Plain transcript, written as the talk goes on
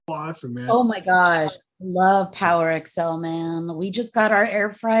awesome, man. Oh my gosh. Love Power XL, man. We just got our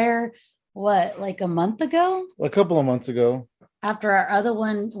air fryer, like a month ago? A couple of months ago. After our other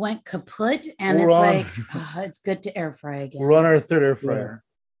one went kaput, and it's good to air fry again. We're on our third air fryer.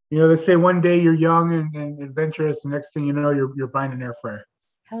 Yeah. They say one day you're young and adventurous, the next thing you know, you're buying an air fryer.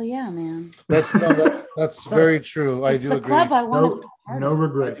 Hell yeah, man. That's very true. I do agree. Club I want to be part no of.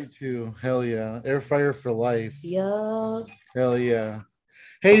 regret. I do too. Hell yeah. Air fryer for life. Yeah. Hell yeah.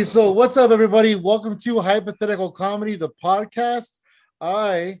 Hey, so what's up, everybody? Welcome to Hypothetical Comedy, the podcast.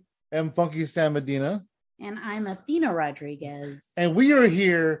 I am Funky Sam Medina. And I'm Athena Rodriguez. And we are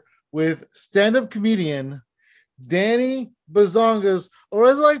here with stand-up comedian Danny Bazongas, or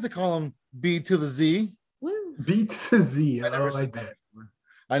as I like to call him, B to the Z. Woo. B to the Z. I never like that.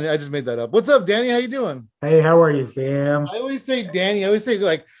 I just made that up. What's up, Danny? How you doing? Hey, how are you, Sam? I always say Danny. I always say,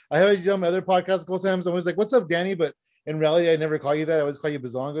 like, I have you on my other podcast a couple times. I'm always like, what's up, Danny? But in reality, I never call you that. I always call you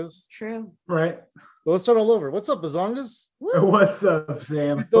Bazongas. True. Right. Well, let's start all over. What's up, Bazongas? Woo. What's up,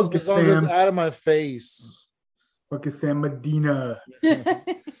 Sam? Get those Bazongas out of my face. Fucking Sam Medina.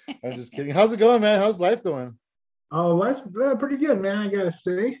 I'm just kidding. How's it going, man? How's life going? Oh, life's pretty good, man. I gotta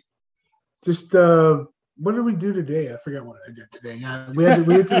say. Just what did we do today? I forgot what I did today. We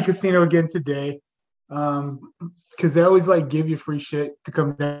went to the casino again today. Because they always like give you free shit to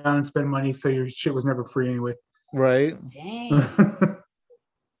come down and spend money, so your shit was never free anyway. Right. Dang.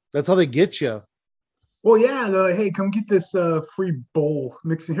 That's how they get you. Well, yeah, they're like, hey, come get this free bowl.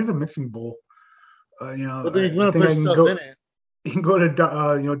 Here's a mixing bowl. But then if you want to put stuff in it, you can go to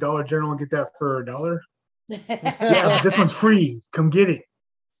Dollar General and get that for $1. Yeah, but this one's free. Come get it.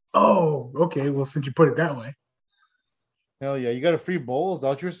 Oh, okay. Well, since you put it that way. Hell yeah, you got a free bowl? Is that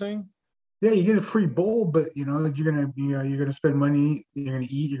what you're saying? Yeah, you get a free bowl, but you're gonna spend money, you're gonna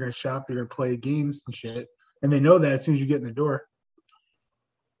eat, you're gonna shop, you're gonna play games and shit, and they know that as soon as you get in the door.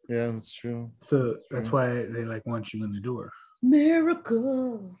 Yeah, that's true. So that's why they like want you in the door.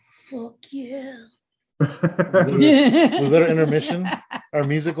 Miracle, fuck yeah. Was that our intermission? Our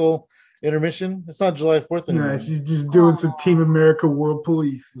musical intermission? It's not July 4th anymore. No, she's just doing some Team America World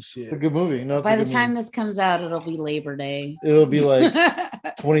Police and shit. It's a good movie. No, by the time this comes out, it'll be Labor Day. It'll be like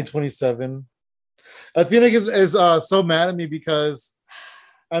 2027. Athena is so mad at me because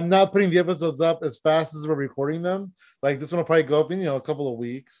I'm not putting the episodes up as fast as we're recording them. Like this one will probably go up in a couple of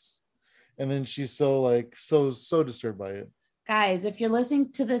weeks, and then she's so disturbed by it. Guys, if you're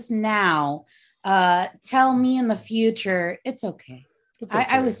listening to this now, tell me in the future it's okay.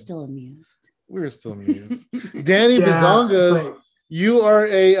 I was still amused. We were still amused. Danny Bazongas, you are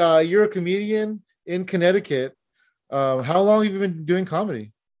you're a comedian in Connecticut. How long have you been doing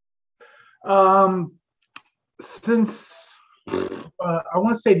comedy? Since I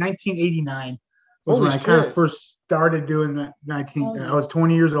want to say 1989 was Holy when shit. I kind of first started doing that. I was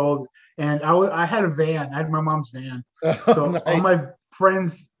 20 years old, and I had a van. I had my mom's van. So Nice. all my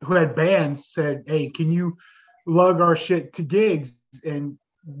friends who had bands said, "Hey, can you lug our shit to gigs, and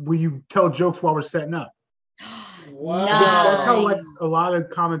will you tell jokes while we're setting up?" Wow. That's how like a lot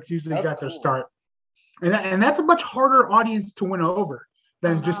of comics usually got their cool. start, and that's a much harder audience to win over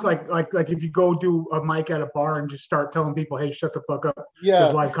than just like if you go do a mic at a bar and just start telling people, "Hey, shut the fuck up." Yeah.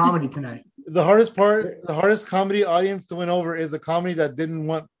 There's live comedy tonight. The hardest comedy audience to win over is an audience that didn't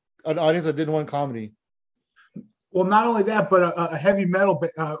want comedy. Well, not only that, but a heavy metal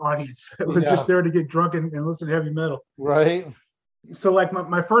audience that was just there to get drunk and listen to heavy metal. Right. So like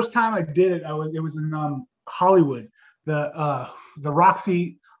my first time I did it, it was in Hollywood, the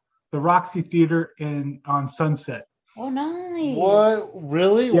Roxy Theater on Sunset. Oh, nice. What?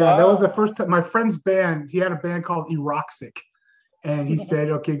 Really? Yeah, wow. that was the first time. My friend's band, he had a band called Eroxic, and he said,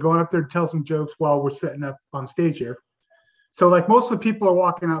 "Okay, go up there and tell some jokes while we're setting up on stage here." So like most of the people are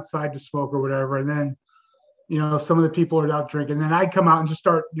walking outside to smoke or whatever, and then some of the people are out drinking. And then I'd come out and just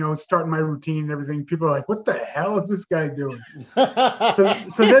start starting my routine and everything. People are like, "What the hell is this guy doing?" so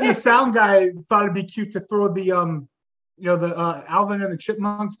then the sound guy thought it'd be cute to throw the Alvin and the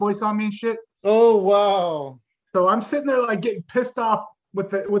Chipmunks voice on me and shit. Oh wow. So I'm sitting there like getting pissed off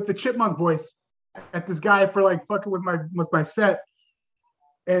with the Chipmunk voice at this guy for like fucking with my set,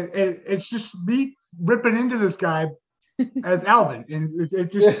 and it's just me ripping into this guy as Alvin, and it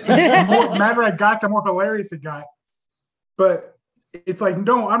just the more madder I got, the more hilarious it got. But it's like,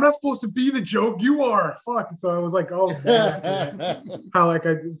 no, I'm not supposed to be the joke. You are. Fuck. So I was like, oh, how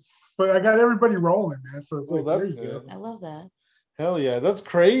but I got everybody rolling, man. So it's like, that's there you good. go. I love that. Hell yeah, that's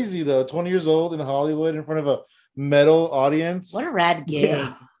crazy though. 20 years old in Hollywood in front of a metal audience. What a rad gig.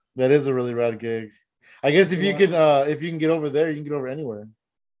 Yeah. That is a really rad gig. I guess if you can get over there, you can get over anywhere.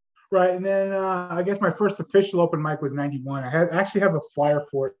 Right, and then I guess my first official open mic was '91. I actually have a flyer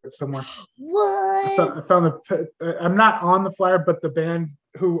for it somewhere. What? I found I'm not on the flyer, but the band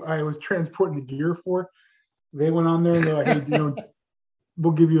who I was transporting the gear for, they went on there and they're like, "Hey,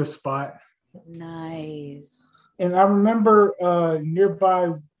 we'll give you a spot." Nice. And I remember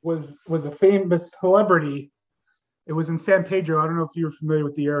nearby was a famous celebrity. It was in San Pedro. I don't know if you're familiar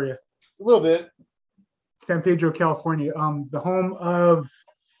with the area. A little bit. San Pedro, California. The home of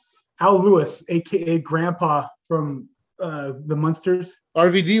Al Lewis, aka Grandpa from the Munsters.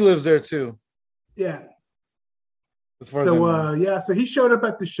 RVD lives there too. Yeah. As far as I know. Yeah, so he showed up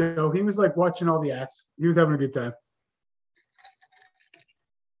at the show. He was like watching all the acts. He was having a good time.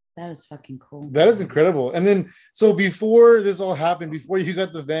 That is fucking cool. That is incredible. And then, so before this all happened, before you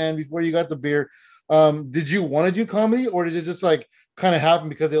got the van, before you got the beer, did you want to do comedy, or did it just like kind of happen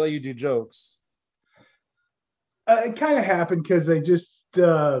because they let you do jokes? It kind of happened because they just,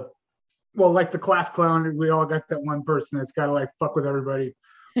 like the class clown, we all got that one person that's got to like fuck with everybody.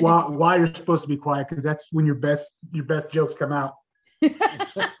 Why you're supposed to be quiet, because that's when your best jokes come out.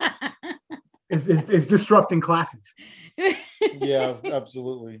 It's disrupting classes. Yeah,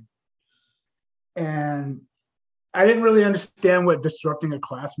 absolutely. And I didn't really understand what disrupting a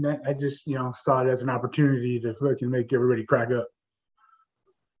class meant. I just, saw it as an opportunity to fucking make everybody crack up.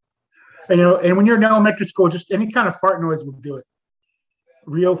 And, and when you're in elementary school, just any kind of fart noise will do it.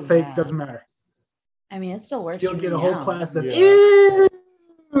 Real, fake, doesn't matter. I mean, it still works. You'll get a whole class of ew,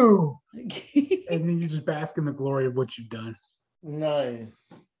 and then you just bask in the glory of what you've done.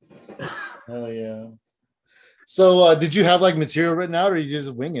 Nice. Hell yeah. So, did you have like material written out, or you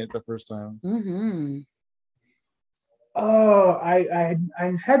just wing it the first time? Mm-hmm. Oh, I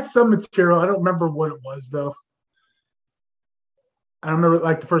had some material. I don't remember what it was though. I don't remember,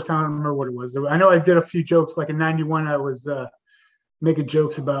 like the first time. I don't remember what it was. I know I did a few jokes. Like in '91, I was making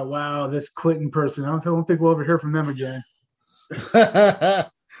jokes about, wow, this Clinton person. I don't think we'll ever hear from them again.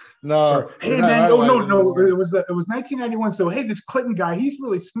 No. Or, hey man, no. It was 1991. So hey, this Clinton guy, he's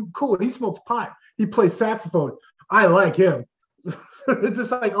really cool. He smokes pot. He plays saxophone. I like him. It's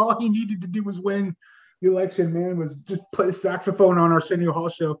just like all he needed to do was win the election, man, was just play saxophone on Arsenio Hall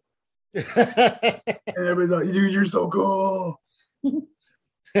show. And everybody's like, dude, you're so cool.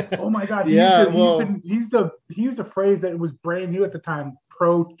 Oh my God. He used a phrase that was brand new at the time,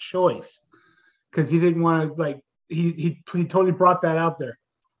 pro-choice. Because he didn't want to, like, he totally brought that out there.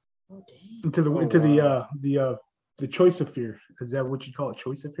 Oh, into the choice of fear. Is that what you call it?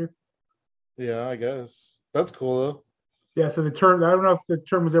 Choice of fear? Yeah, I guess. That's cool though. Yeah, so the term, I don't know if the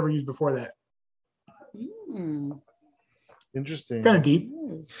term was ever used before that. Interesting. Kind of deep.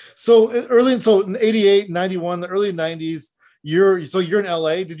 So in 88, 91, the early 90s, you're in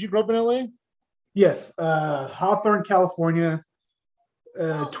LA. Did you grow up in LA? Yes. Hawthorne, California.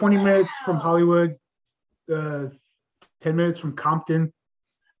 20 minutes from Hollywood. 10 minutes from Compton.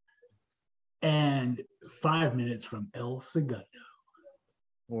 And 5 minutes from El Segundo.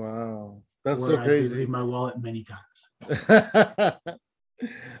 Wow. That's so crazy. I did leave my wallet many times.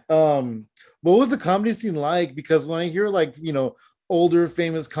 What was the comedy scene like? Because when I hear like, older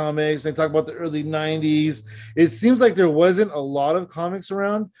famous comics, they talk about the early 90s, it seems like there wasn't a lot of comics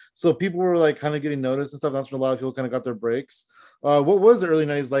around. So people were like kind of getting noticed and stuff. That's when a lot of people kind of got their breaks. What was the early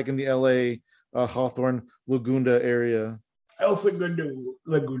 90s like in the LA, Hawthorne, Laguna area? El Segundo,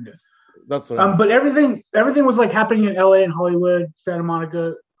 Laguna. That's what but everything was like happening in LA and Hollywood, Santa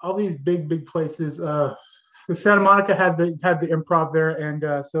Monica, all these big places. Santa Monica had the improv there, and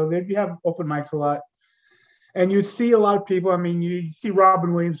so they'd have open mics a lot. And you'd see a lot of people. I mean, you'd see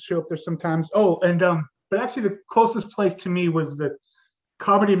Robin Williams show up there sometimes. Oh, and but actually the closest place to me was the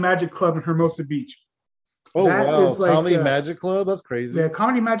Comedy Magic Club in Hermosa Beach. Oh, wow. Like, Comedy Magic Club? That's crazy. Yeah,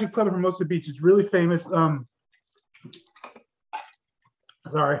 Comedy Magic Club in Hermosa Beach is really famous.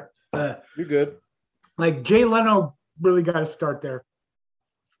 Sorry. You're good. Like Jay Leno really got to start there.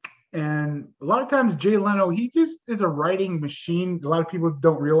 And a lot of times Jay Leno, he just is a writing machine. A lot of people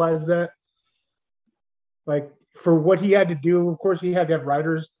don't realize that. Like for what he had to do, of course, he had to have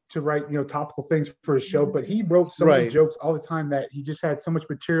writers to write, topical things for his show, but he wrote so many jokes all the time that he just had so much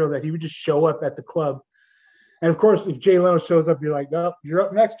material that he would just show up at the club. And of course, if Jay Leno shows up, you're like, oh, you're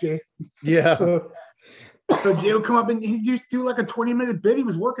up next, Jay. Yeah. So Jay would come up and he just do like a 20-minute bit. He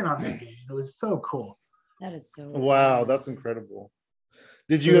was working on that game. It was so cool. That is so wow, that's incredible.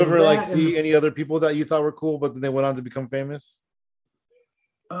 Did you ever like see any other people that you thought were cool, but then they went on to become famous?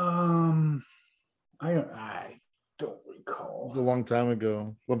 I don't recall. It was a long time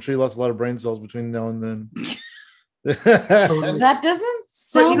ago. Well, I'm sure you lost a lot of brain cells between now and then. That doesn't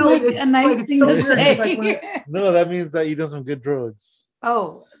sound like a nice thing to say. No, that means that you done some good drugs.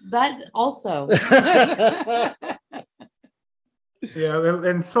 Oh, that also. Yeah,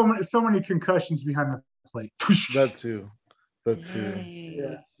 and so many concussions behind the plate. That too.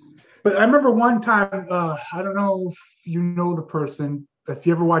 Yeah. But I remember one time, I don't know if you know the person, if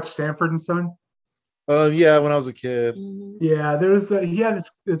you ever watched Sanford and Son. Yeah, when I was a kid. Yeah, he had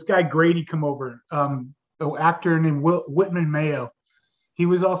this guy Grady come over, an actor named Whitman Mayo. He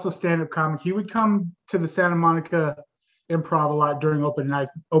was also stand-up comic. He would come to the Santa Monica Improv a lot during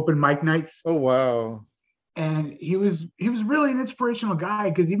open mic nights. Oh wow. And he was really an inspirational guy,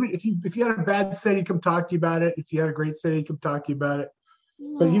 because even if you had a bad set, he'd come talk to you about it. If you had a great set, he'd come talk to you about it.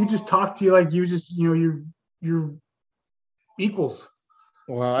 But he would just talk to you like you just, you're equals.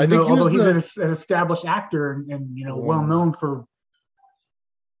 Wow. I think although he's an established actor and well known for,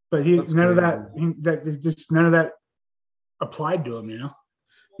 but none of that applied to him.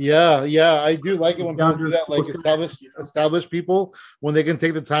 Yeah, I do like it when people do that, like established people, when they can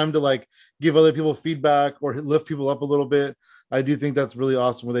take the time to like give other people feedback or lift people up a little bit. I do think that's really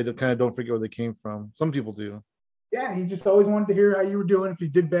awesome, where they kind of don't forget where they came from. Some people do. Yeah, he just always wanted to hear how you were doing. If you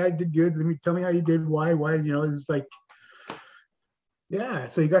did bad, did good, tell me how you did, why, it's like, yeah.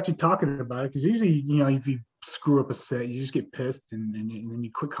 So he got you talking about it, because usually, if you screw up a set, you just get pissed and then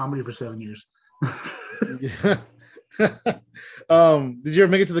you quit comedy for 7 years. Yeah. Did you ever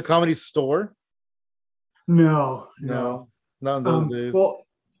make it to the Comedy Store? No, not in those days. Well,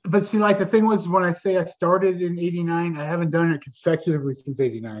 but see, like the thing was, when I say I started in ¡89, I haven't done it consecutively since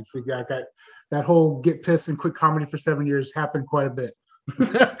 '89. So I got that whole get pissed and quit comedy for 7 years happened quite a bit.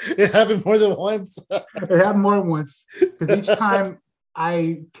 It happened more than once. It happened more than once, because each time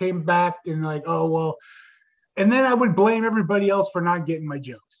I came back and like, oh well, and then I would blame everybody else for not getting my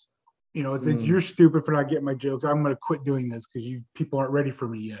jokes. You're stupid for not getting my jokes. I'm going to quit doing this because people aren't ready for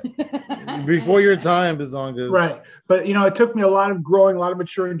me yet. Before your time, Bazongas. Right. But, it took me a lot of growing, a lot of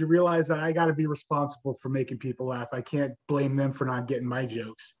maturing to realize that I got to be responsible for making people laugh. I can't blame them for not getting my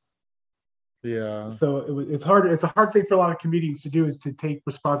jokes. Yeah. So it's hard. It's a hard thing for a lot of comedians to do, is to take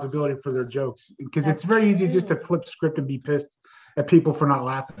responsibility for their jokes, because it's very easy just to flip script and be pissed at people for not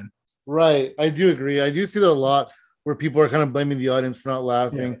laughing. Right. I do agree. I do see that a lot, where people are kind of blaming the audience for not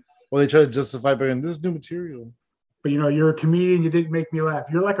laughing. Yeah. Or they try to justify by going, this is new material. But you're a comedian, you didn't make me laugh.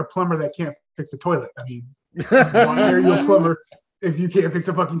 You're like a plumber that can't fix a toilet. I mean, why are you a plumber if you can't fix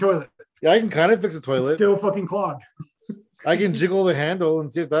a fucking toilet? Yeah, I can kind of fix a toilet. It's still fucking clogged. I can jiggle the handle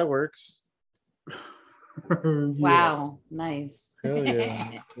and see if that works. Wow, nice. Hell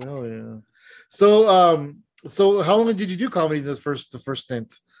yeah. Hell yeah. So how long did you do comedy in the first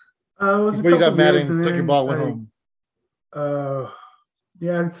stint? Before you got mad and took your ball and went home.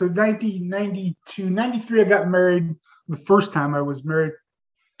 Yeah, so 1992, 93, I got married. The first time I was married.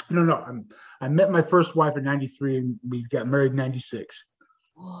 No, I met my first wife in 93 and we got married in 96.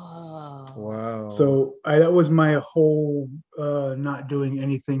 Wow. So that was my whole not doing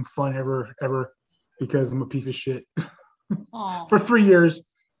anything fun ever, because I'm a piece of shit. For 3 years,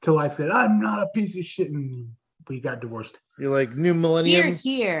 till I said, I'm not a piece of shit, and we got divorced. You're like, new millennium.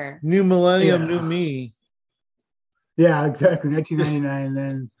 Here. New millennium, new me. Yeah, exactly. 1999, and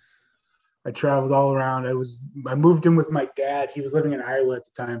then I traveled all around. I moved in with my dad. He was living in Iowa at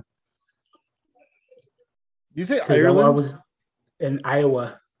the time. Did you say Ireland? I was in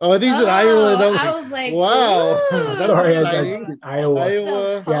Iowa. Oh, I think you said Ireland. I was like, wow. That's sorry, exciting.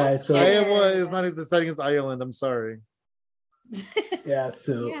 Iowa. Yeah, so Iowa is not as exciting as Ireland. I'm sorry. Yeah,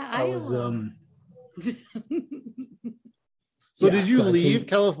 so I was So did you leave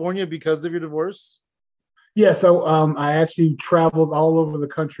California because of your divorce? Yeah, so I actually traveled all over the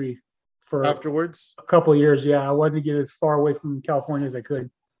country for afterwards a couple of years. Yeah, I wanted to get as far away from California as I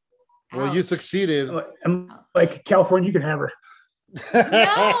could. Well, you succeeded. I'm like, California, you can have her.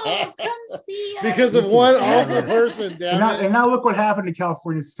 No, come see us. Because of one awful person, damn it. And now look what happened to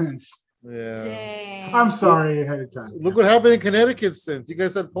California since. Yeah. Dang. I'm sorry ahead of time. Look what happened in Connecticut since. You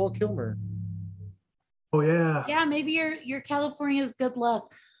guys had Paul Kilmer. Oh yeah. Yeah, maybe your California's good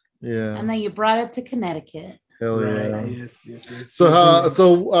luck. Yeah. And then you brought it to Connecticut. Hell yeah. Right. Yes.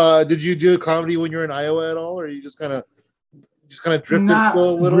 So did you do comedy when you were in Iowa at all, or you just kind of drifted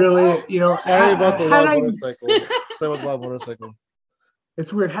still a little? Really, Sorry about the loud motorcycle. Sorry about the loud motorcycle.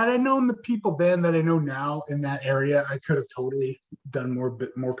 It's weird. Had I known the people then that I know now in that area, I could have totally done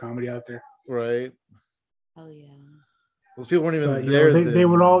more comedy out there. Right. Oh yeah. Those people weren't even there. They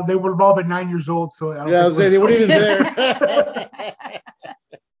would have all been 9 years old. So I would say they weren't even there.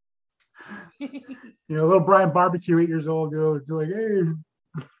 Little Brian Barbecue, 8 years old, go like, hey,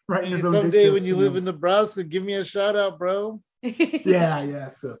 right. Hey, someday when you live in Nebraska, give me a shout out, bro. Yeah.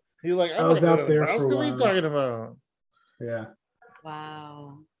 So you're like, I was out there Nebraska. for a while. What are you talking about? Yeah.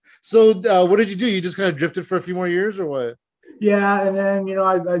 Wow. So what did you do? You just kind of drifted for a few more years or what? Yeah, and then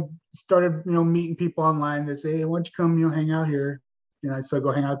I started meeting people online. They say, hey, why don't you come hang out here? So I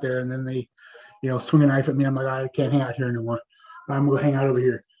go hang out there, and then they swing a knife at me. I'm like, I can't hang out here anymore. I'm gonna hang out over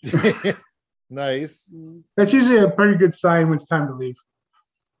here. Nice. That's usually a pretty good sign when it's time to leave.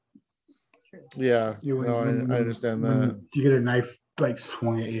 Yeah, I understand that. You get a knife like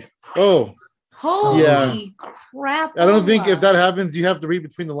swung at you. Oh, holy crap! I don't think if that happens, you have to read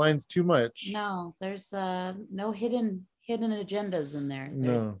between the lines too much. No, there's no hidden agendas in there.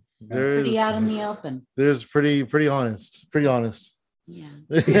 No, there's pretty out in the open. There's pretty honest. Pretty honest.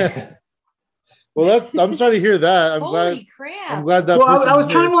 Yeah. Well, I'm sorry to hear that. I'm Holy glad. Crap. I'm glad that. Well, I was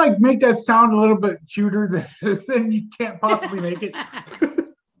trying to make that sound a little bit cuter than you can't possibly make it.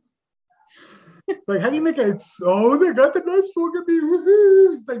 Like, how do you make it? Oh, they got the knife swung at me.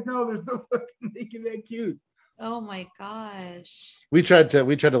 Woohoo! It's like, no, there's no fucking making that cute. Oh my gosh. We tried to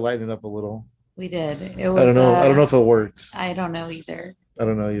lighten it up a little. We did. It was. I don't know if it worked. I don't know either.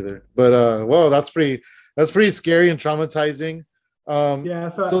 But well, that's pretty scary and traumatizing. Yeah,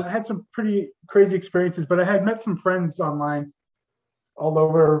 so I had some pretty crazy experiences, but I had met some friends online all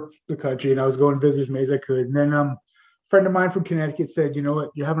over the country, and I was going to visit as many as I could. And then a friend of mine from Connecticut said, you know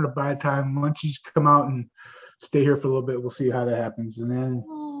what, you're having a bad time. Why don't you just come out and stay here for a little bit? We'll see how that happens. And then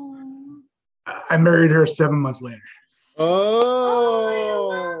I married her 7 months later.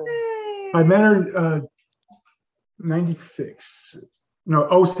 Oh, I met her 96.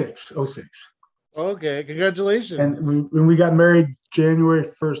 No, 06. Okay, congratulations. And we got married January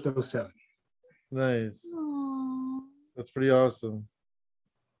 1st, 07. Nice. Aww. That's pretty awesome.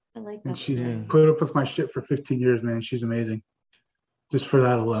 I like that. And she put up with my shit for 15 years, man. She's amazing. Just for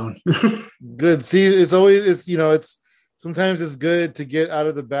that alone. Good. See, it's sometimes it's good to get out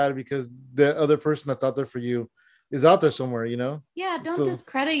of the bad because the other person that's out there for you is out there somewhere, Yeah, don't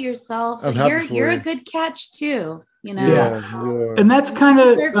discredit yourself. You're a good catch too, Yeah. And that's kind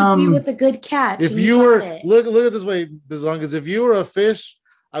of to be with a good catch. If you were look at it this way, as long as if you were a fish,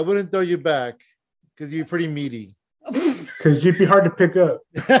 I wouldn't throw you back because you're pretty meaty. Because you'd be hard to pick up.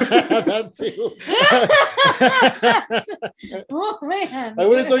 That too. Oh man! I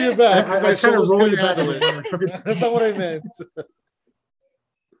wouldn't throw you back. My shoulders couldn't handle it. That's not what I meant.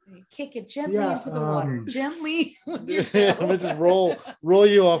 Kick it gently into the water. Gently. I'm gonna just roll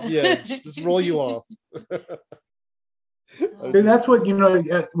you off the edge. Just roll you off. And that's what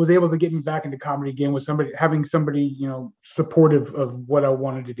was able to get me back into comedy again, was having somebody supportive of what I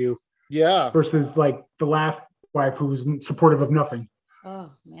wanted to do. Yeah. Versus like the last wife who was supportive of nothing.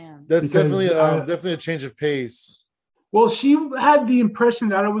 Oh man. That's definitely a change of pace. Well, she had the impression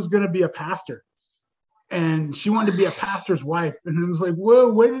that I was going to be a pastor, and she wanted to be a pastor's wife, and it was like, whoa,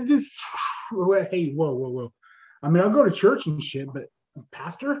 where did this? Hey, whoa! I mean, I'll go to church and shit, but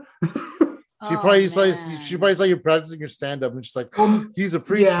pastor? She probably saw you practicing your stand-up, and she's like, he's a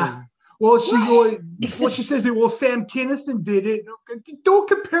preacher. Yeah. Well, she says, well, Sam Kinison did it. Don't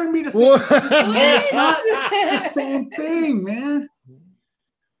compare me to Sam Kinison. It's not the same thing, man.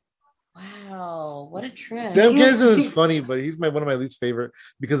 Wow, what a trip. Sam Kinison is funny, but he's one of my least favorite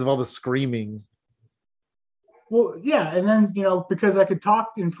because of all the screaming. Well, yeah, and then because I could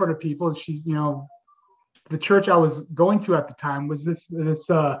talk in front of people, and she, the church I was going to at the time was this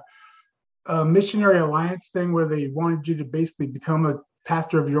missionary alliance thing where they wanted you to basically become a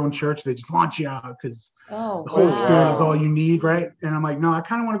pastor of your own church. They just launch you out because the Holy Spirit is all you need, right? And I'm like, no, I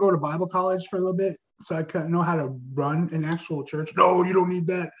kind of want to go to Bible college for a little bit so I kind of know how to run an actual church. No, you don't need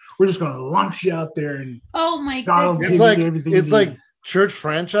that. We're just going to launch you out there and oh my God, it's like church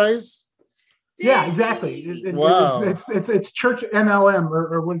franchise. Yeah, exactly. Wow. It's church MLM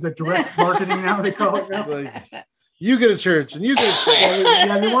or what is it? Direct marketing now they call it now. Like, you get a church and you get a church.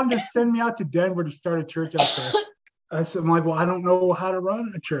 Yeah, they wanted to send me out to Denver to start a church out there. I'm like, well, I don't know how to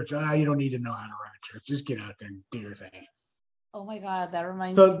run a church. You don't need to know how to run a church. Just get out there and do your thing. Oh my God, that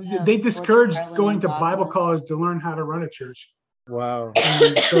reminds me. So they discouraged going to Bible college to learn how to run a church. Wow.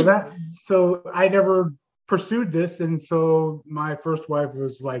 So I never pursued this, and so my first wife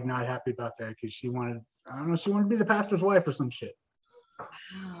was like not happy about that because she wanted to be the pastor's wife or some shit.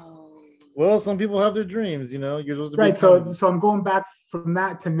 Wow. Well, some people have their dreams, You're supposed to be right. So I'm going back from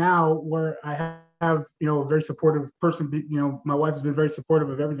that to now where I have a very supportive person. My wife has been very supportive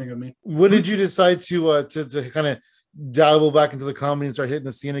of everything of me. When did you decide to kind of dabble back into the comedy and start hitting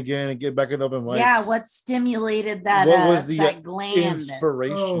the scene again and get back in open mics? Yeah, what stimulated that? What was the that gland?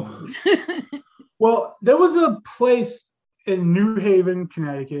 Inspiration? Oh. Well, there was a place in New Haven,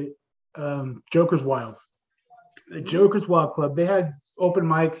 Connecticut, Joker's Wild. The Joker's Wild Club. They had open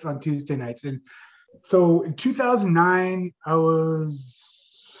mics on Tuesday nights, and So in 2009, I was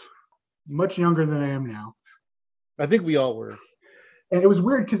much younger than I am now. I think we all were. And it was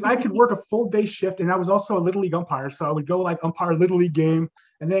weird because I could work a full day shift, and I was also a little league umpire. So I would go like umpire a little league game,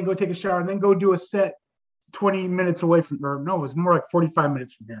 and then go take a shower, and then go do a set 20 minutes away from, or no, it was more like 45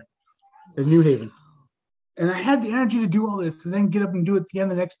 minutes from here in New Haven. And I had the energy to do all this, and then get up and do it again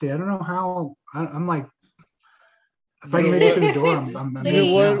the next day. I don't know how. I'm like, if I can make it to the door, I'm You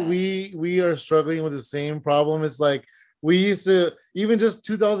know what? We are struggling with the same problem. It's like we used to, even just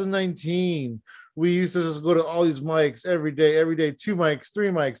 2019, we used to just go to all these mics every day, 2 mics, 3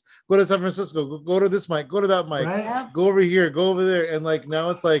 mics, go to San Francisco, go to this mic, go to that mic, right? go over here, go over there. And like now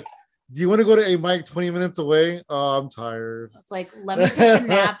it's like, do you want to go to a mic 20 minutes away? Oh, I'm tired. It's like, let me take a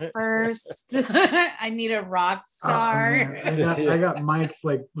nap first. I need a rock star. I got mics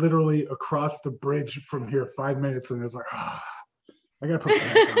like literally across the bridge from here, 5 minutes, and it's like, I gotta put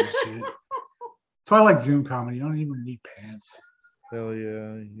pants on this shit. So I like Zoom comedy. You don't even need pants. Hell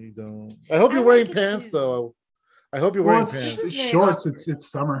yeah, you don't. I hope you're wearing pants though. I hope you're wearing pants. It's shorts.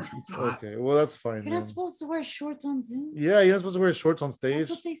 It's summer. It's hot. Okay, well that's fine. You're not supposed to wear shorts on Zoom. Yeah, you're not supposed to wear shorts on stage.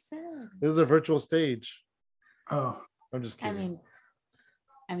 That's what they said. This is a virtual stage. Oh, I'm just kidding.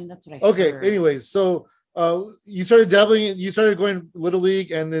 I mean that's what I. Okay. heard. Anyways, so you started dabbling. You started going little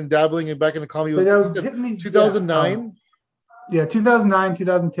league and then dabbling and back into comedy. Was 2009? Yeah, 2009,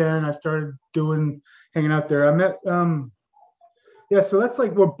 2010. I started hanging out there. I met yeah, so that's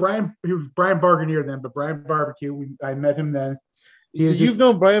like what he was Brian Barganier then, but Brian Barbecue, I met him then. So you've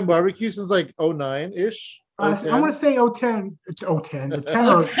known Brian Barbecue since like 09-ish? I want to say 010. It's 010. 10 or 2011.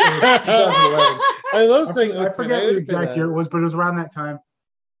 I love saying 010. I forget what the exact year it was, but it was around that time.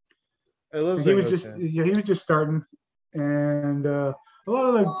 I love saying he was just starting. And a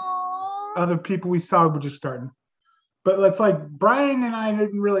lot of the other people we saw were just starting. But it's like Brian and I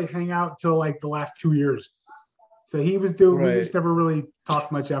didn't really hang out till like the last 2 years. So he was doing, we just never really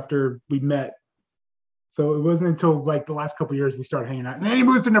talked much after we met. So it wasn't until like the last couple of years we started hanging out. And then he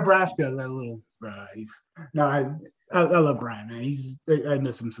moved to Nebraska. That little, I love Brian, man. I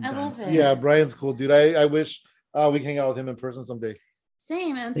miss him sometimes. I love it. Yeah, Brian's cool, dude. I wish we can hang out with him in person someday.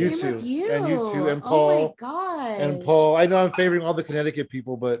 Same, and you same too. with you. And you too. And Paul. Oh my god. And Paul. I know I'm favoring all the Connecticut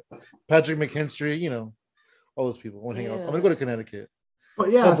people, but Patrick McKinstry, all those people won't hang out. I'm gonna go to Connecticut. But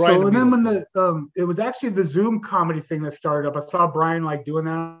yeah, so and then when it was actually the Zoom comedy thing that started up, I saw Brian like doing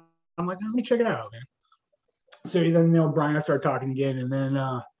that. I'm like, let me check it out, man. So then, Brian, I started talking again, and then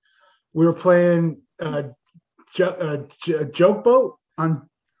we were playing Joke Boat on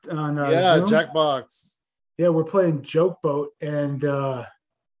Zoom. Jackbox. Yeah, we're playing Joke Boat, and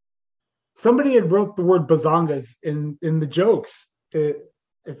somebody had wrote the word bazongas in the jokes. In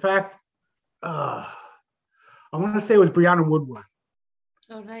fact, I want to say it was Brianna Woodward.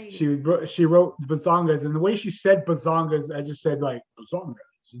 Oh, nice. She wrote bazongas, and the way she said bazongas, I just said like bazongas,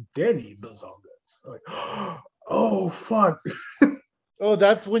 Danny bazongas. Like, oh fuck. Oh,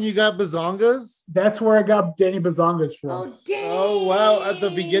 that's when you got bazongas? That's where I got Danny bazongas from. Oh, dang. Oh wow! At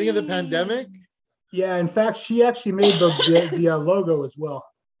the beginning of the pandemic. Yeah, in fact, she actually made the logo as well.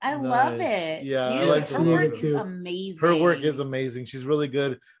 I love it. Yeah, dude, I like her work is amazing. Her work is amazing. She's really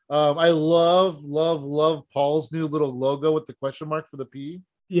good. I love Paul's new little logo with the question mark for the P.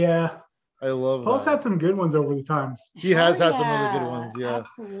 Yeah, I love. Paul's had some good ones over the times. He has had some really good ones. Yeah,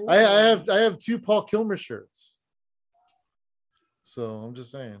 absolutely. I have 2 Paul Kilmer shirts. So I'm just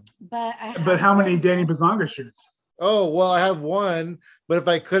saying. But how many Danny Bazonga shirts? Oh well, I have 1, but if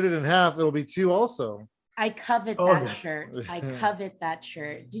I cut it in half, it'll be 2 also. I covet that shirt. I covet that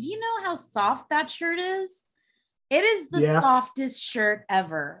shirt. Did you know how soft that shirt is? It is the softest shirt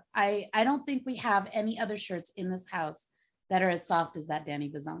ever. I don't think we have any other shirts in this house that are as soft as that Danny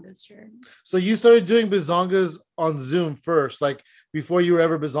Bazongas shirt. So you started doing Bazongas on Zoom first, like before you were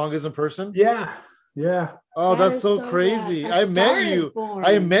ever Bazongas in person? Yeah. Oh, that's so crazy. I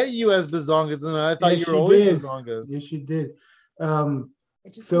met you as Bazongas, and I thought you were always Bazongas. Yes, you did.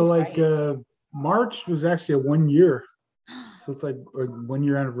 So like March was actually a 1 year. So it's like a 1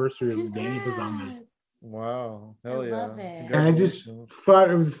 year anniversary of Danny Bazongas. Wow. Hell yeah. Love it. And I just thought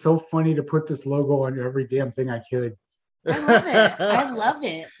it was so funny to put this logo on every damn thing I could. I love it. I love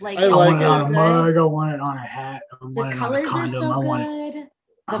it. Like I want it on a mug. I want it on a hat. The colors are so good.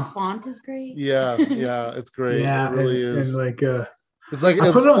 The font is great. Yeah, it's great. Yeah, it really is. And like it's like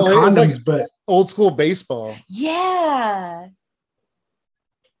I put it on condoms, like but old school baseball. Yeah.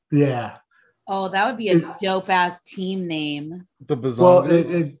 Oh, that would be a dope ass team name. The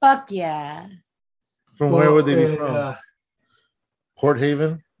Bazongas. Fuck yeah. From where would they be from? Port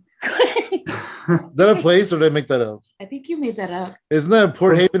Haven? Is that a place or did I make that up? I think you made that up. Isn't that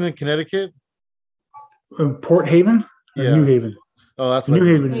Port Haven in Connecticut? Port Haven? Yeah. New Haven. Oh, that's New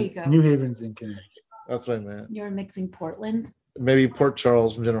Haven. There you go. New Haven's in Connecticut. That's what I meant. You're mixing Portland. Maybe Port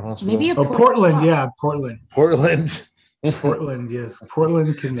Charles from General Hospital. Maybe Portland. Shop. Yeah, Portland. Portland. Portland, yes.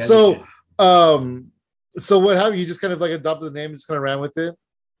 Portland, Connecticut. So what have you just kind of like adopted the name and just kind of ran with it?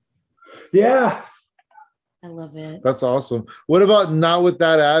 Yeah. I love it. That's awesome. What about Not With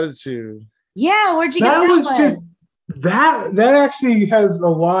That Attitude? Yeah, where'd you get that was one? Just that actually has a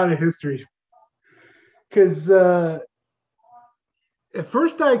lot of history. Because at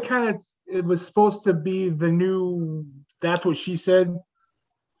first it was supposed to be the new That's What She Said.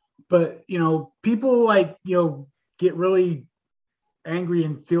 But, people get really angry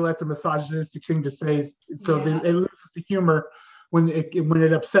and feel that's a misogynistic thing to say. So they lose the humor when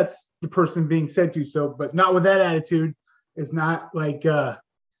it upsets the person being said to. So, but Not With That Attitude is not like,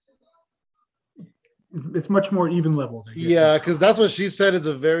 it's much more even leveled. Yeah, because That's What She Said is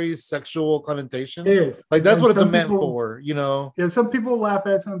a very sexual connotation. It is. Like that's what it's meant for, Yeah, some people laugh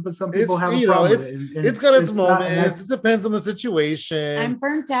at it, but some people have a problem with it. It's got its moments. It depends on the situation. I'm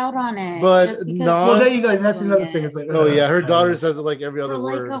burnt out on it. But there you go. That's another thing. It's like, her daughter says it like every other for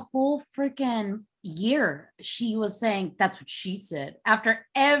word. Like a whole freaking year, she was saying That's What She Said after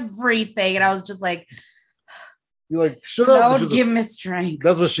everything, and I was just like, you're like, shut up. Don't give me strength.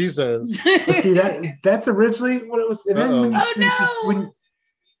 That's what she says. See, that's originally what it was. And then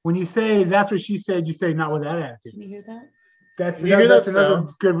when you say That's What She Said, you say Not With That Attitude. Can you hear that? That's another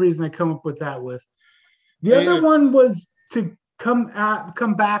good reason I come up with that with. The other one was to come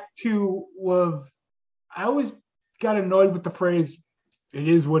back to I always got annoyed with the phrase, "It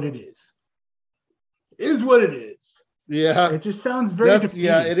is what it is." It is what it is. Yeah. It just sounds very defeating.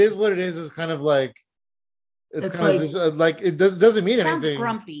 Yeah, it is what it is. It's kind of like it's kind of just like it doesn't mean anything. Sounds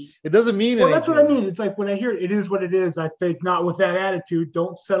grumpy. It doesn't mean anything. That's what I mean. It's like when I hear it is what it is, I think Not With That Attitude.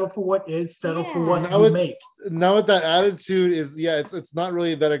 Don't settle for what is, settle for what you make. Now with that attitude is it's not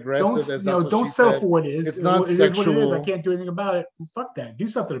really that aggressive. Don't settle for what is. It's not sexual. Is what it is. I can't do anything about it. Fuck that. Do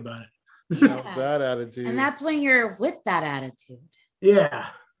something about it. That attitude. And that's when you're with that attitude. Yeah.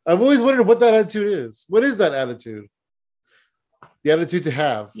 I've always wondered what that attitude is. What is that attitude? The attitude to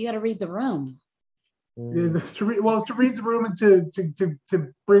have. You got to read the room. Yeah, it's to read the room and to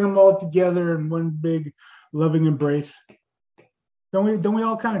bring them all together in one big loving embrace. Don't we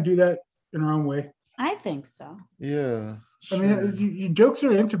all kind of do that in our own way? I think so. Yeah. Sure. I mean, your jokes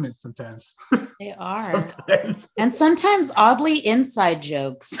are intimate sometimes. They are. And sometimes oddly inside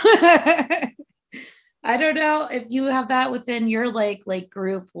jokes. I don't know if you have that within your like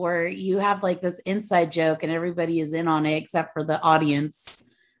group where you have like this inside joke and everybody is in on it except for the audience.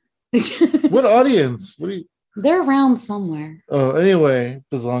 What audience? What do you? They're around somewhere. Oh, anyway,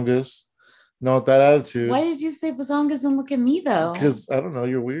 Bazongas. Not with that attitude. Why did you say Bazongas and look at me though? Because I don't know,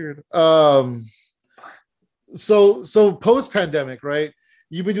 you're weird. So post-pandemic, right?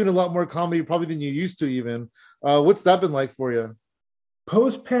 You've been doing a lot more comedy probably than you used to even. What's that been like for you?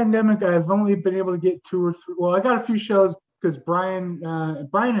 Post-pandemic, I've only been able to get 2 or 3. Well, I got a few shows because Brian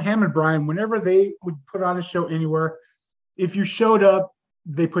and Hammond Brian, whenever they would put on a show anywhere, if you showed up,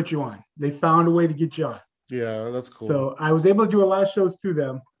 they put you on. They found a way to get you on. Yeah, that's cool. So I was able to do a lot of shows through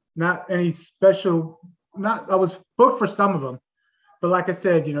them. Not any special. I was booked for some of them, but like I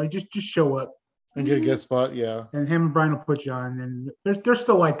said, just show up and get a guest spot. Yeah, and Hammond Brian will put you on, and they're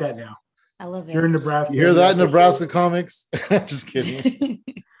still like that now. I love it. You're in Nebraska. You hear that, Nebraska comics? Just kidding.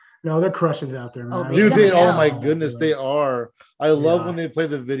 No, they're crushing it out there, man. Dude, oh my goodness, they are. I love when they play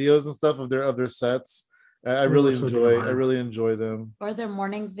the videos and stuff of their sets. I really enjoy them. Or their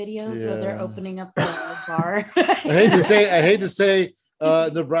morning videos where they're opening up the bar. I hate to say,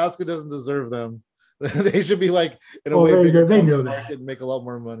 Nebraska doesn't deserve them. They should be like in a way bigger they know that and make a lot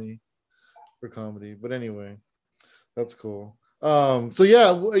more money for comedy. But anyway, that's cool. So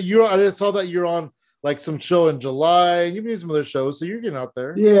yeah, I saw that you're on like some show in July, and you've been doing some other shows, so you're getting out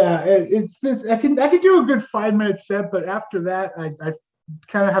there. Yeah, it's just I can do a good 5-minute set, but after that, I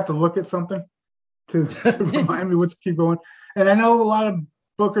kind of have to look at something to remind me what to keep going. And I know a lot of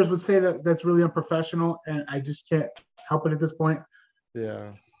bookers would say that that's really unprofessional, and I just can't help it at this point.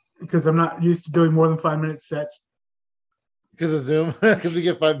 Yeah, because I'm not used to doing more than 5-minute sets. Because of Zoom, because we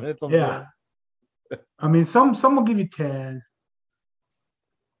get 5 minutes on Zoom. I mean, some will give you 10.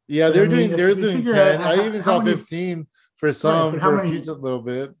 Yeah, they're doing 10. I even saw 15 for some, for a little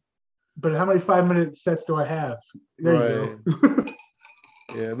bit. But how many 5-minute sets do I have? There you go.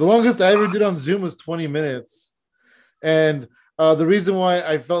 Yeah, the longest I ever did on Zoom was 20 minutes. And the reason why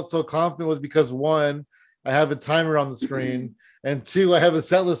I felt so confident was because 1, I have a timer on the screen, and 2, I have a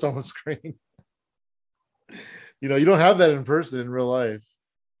set list on the screen. You don't have that in person in real life.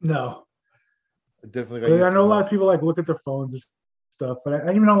 No. Definitely. I know a lot of people like look at their phones and stuff, but I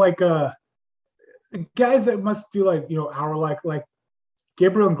even know like guys that must do like hour like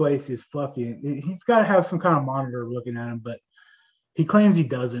Gabriel Iglesias, Fluffy. He's got to have some kind of monitor looking at him, but he claims he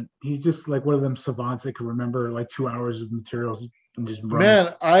doesn't. He's just like one of them savants that can remember like 2 hours of materials and just run.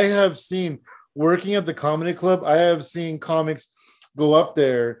 Man, I have seen working at the comedy club. I have seen comics go up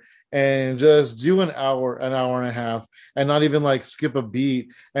there and just do an hour and a half, and not even like skip a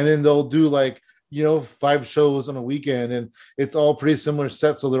beat, and then they'll do like 5 shows on a weekend, and it's all pretty similar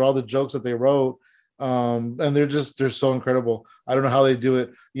sets. So they're all the jokes that they wrote. And they're so incredible. I don't know how they do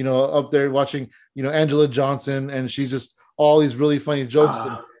it. Up there watching, Angela Johnson, and she's just all these really funny jokes,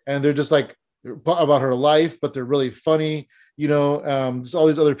 and they're just like about her life, but they're really funny. Just all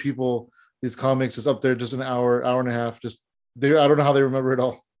these other people, these comics, just up there, just an hour and a half. Just I don't know how they remember it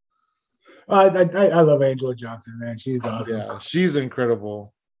all. I love Angela Johnson, man. She's awesome. Yeah, she's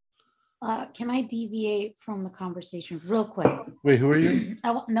incredible. Can I deviate from the conversation real quick? Wait, who are you?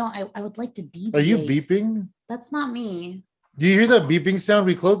 I would like to deviate. Are you beeping? That's not me. Do you hear that beeping sound?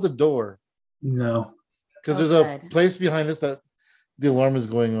 We closed the door. No. Because there's a place behind us that the alarm is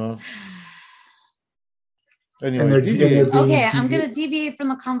going off. Anyway, okay, I'm going to deviate from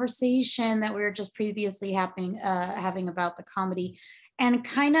the conversation that we were just previously having about the comedy. And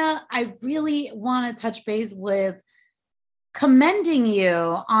I really want to touch base with commending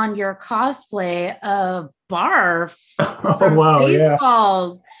you on your cosplay of Barf from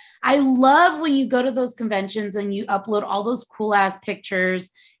Spaceballs. Yeah. I love when you go to those conventions and you upload all those cool ass pictures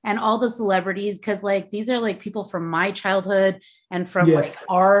and all the celebrities, because like these are like people from my childhood and from like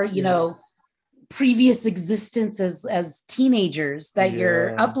our previous existence as teenagers that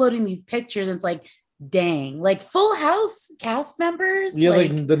you're uploading these pictures, and it's like, dang, like Full House cast members. Yeah,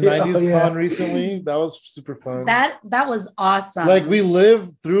 like the 90s con recently. That was super fun. That was awesome. Like we live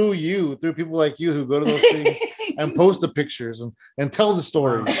through people like you who go to those things and post the pictures and tell the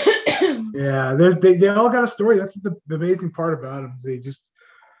stories. Yeah, they all got a story. That's the amazing part about them. They just,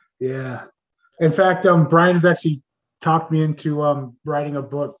 In fact, Brian has actually talked me into writing a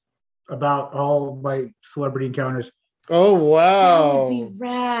book about all my celebrity encounters. Oh wow, that would be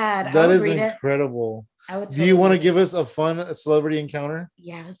rad. That is incredible. I would. Do you want to give us a fun celebrity encounter?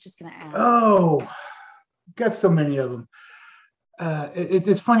 Yeah, I was just gonna ask. Oh, got so many of them.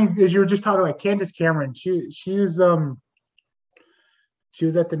 It's funny as you were just talking, like Candace Cameron. She was at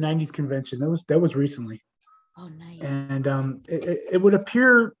the '90s convention. That was recently. Oh, nice. And it would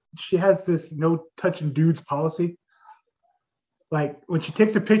appear she has this no touching dudes policy. Like when she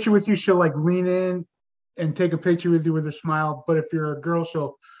takes a picture with you, she'll like lean in and take a picture with you with her smile. But if you're a girl,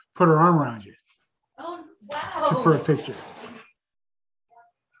 she'll put her arm around you. Oh, wow. For a picture.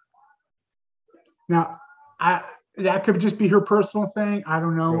 Now, that could just be her personal thing. I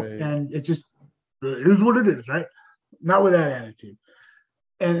don't know. Right. And it is what it is, right? Not with that attitude.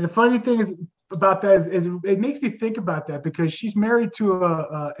 And the funny thing is about that is it makes me think about that because she's married to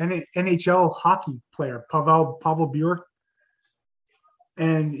a NHL hockey player, Pavel Bure.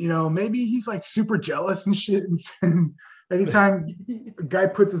 And, maybe he's like super jealous and shit. And anytime a guy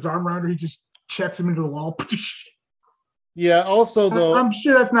puts his arm around her, he just checks him into the wall. Yeah. Also, though, I'm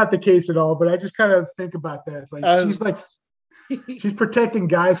sure that's not the case at all, but I just kind of think about that. It's like she's protecting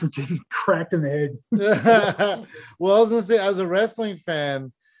guys from getting cracked in the head. Well, I was gonna say, as a wrestling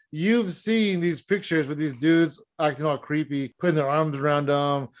fan, you've seen these pictures with these dudes acting all creepy, putting their arms around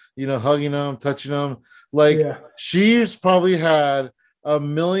them, hugging them, touching them. She's probably had a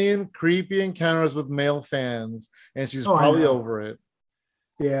million creepy encounters with male fans, and she's probably over it.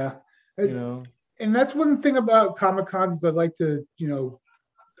 Yeah. And that's one thing about Comic-Cons that I like to,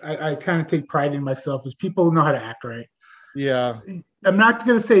 I kind of take pride in myself is people know how to act right. Yeah. I'm not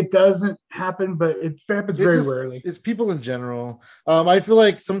going to say it doesn't happen, but it happens very rarely. It's people in general. I feel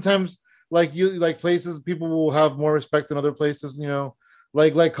like sometimes like places, people will have more respect than other places,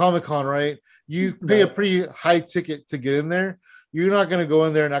 like Comic-Con, right? You pay a pretty high ticket to get in there. You're not going to go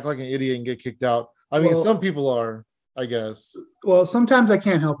in there and act like an idiot and get kicked out. I mean, some people are, I guess. Well, sometimes I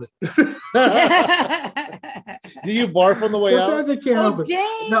can't help it. Do you barf on the way sometimes out? I can't help it.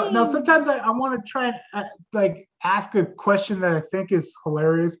 No, sometimes I want to try and ask a question that I think is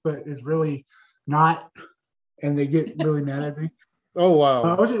hilarious, but is really not. And they get really mad at me. Oh,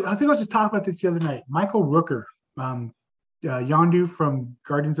 wow. I think I was just talking about this the other night. Michael Rooker, Yondu from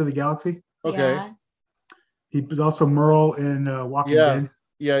Guardians of the Galaxy. Okay. Yeah. He was also Merle in Walking Dead.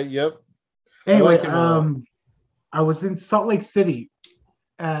 Yeah, yep. Anyway, I was in Salt Lake City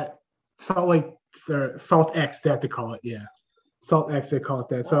at Salt X, they have to call it. Yeah. Salt X, they call it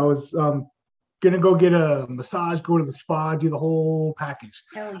that. So I was gonna go get a massage, go to the spa, do the whole package.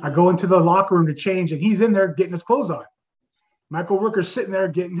 Yeah. I go into the locker room to change, and he's in there getting his clothes on. Michael Rooker's sitting there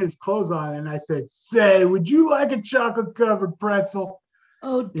getting his clothes on, and I said, "Say, would you like a chocolate covered pretzel?"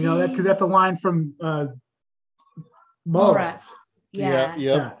 Oh, you know that because that's a line from Mallrats.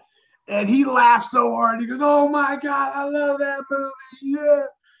 Yeah. And he laughed so hard. He goes, "Oh my God, I love that movie!" Yeah.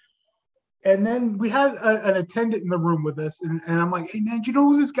 And then we had an attendant in the room with us, and I'm like, "Hey man, do you know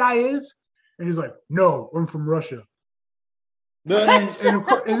who this guy is?" And he's like, "No, I'm from Russia." and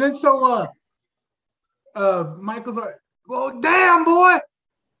then so Michael's like, "Well, damn boy,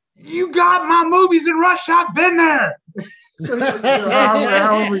 you got my movies in Russia. I've been there." So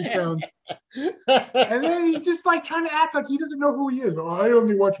however he sounds. And then he's just like trying to act like he doesn't know who he is. "Oh, I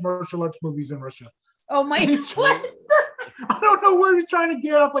only watch martial arts movies in Russia." Oh my! What? I don't know where he's trying to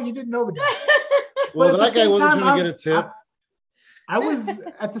get off like he didn't know the guy. Well, that guy wasn't trying to get a tip. I was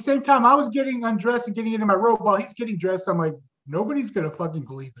at the same time I was getting undressed and getting into my robe while he's getting dressed. I'm like, nobody's gonna fucking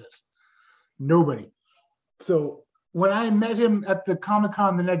believe this. Nobody. So when I met him at the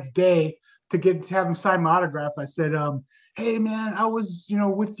Comic-Con the next day to have him sign my autograph, I said, "Hey man, I was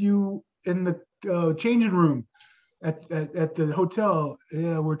with you in the changing room at the hotel.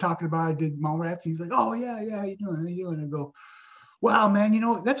 Yeah, we're talking about I did Mallrats." He's like, "Oh yeah, how you doing? How you doing?" And I go, "Wow, man,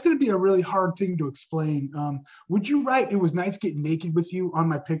 that's going to be a really hard thing to explain. Would you write 'It was nice getting naked with you' on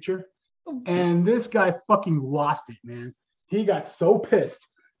my picture?" And this guy fucking lost it, man. He got so pissed.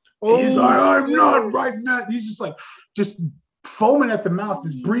 He's like, "I'm not writing that." He's just foaming at the mouth,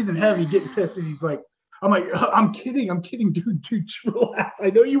 just breathing heavy, getting pissed. And he's like, I'm like, I'm kidding, dude, relax. I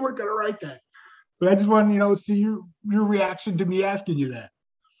know you weren't going to write that. But I just wanted to see your reaction to me asking you that.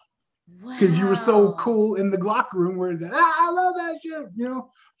 Because you were so cool in the locker room where it's I love that shit.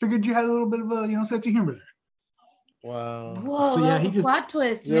 Figured you had a little bit of a sense of humor there. Wow. Whoa, so that was a plot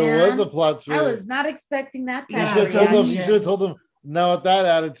twist, man. There was a plot twist. I was not expecting that to happen. You should have told him, now with that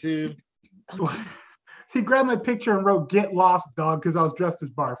attitude. He grabbed my picture and wrote "Get Lost, Dog" because I was dressed as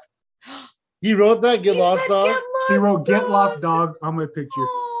Barf. He wrote that, "Get Lost, Dog"? He wrote "Get Lost, Dog" on my picture.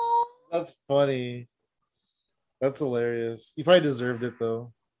 Aww. That's funny. That's hilarious. He probably deserved it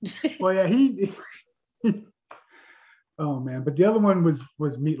though. Well, yeah, he oh man, but the other one was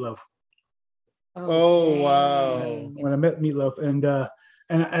Meatloaf. Oh wow! When I met Meatloaf, and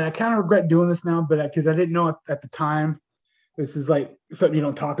I kind of regret doing this now, but because I didn't know at the time, this is like something you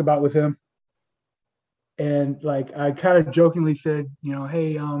don't talk about with him. And like I kind of jokingly said,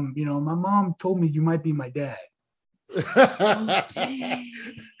 "Hey, my mom told me you might be my dad."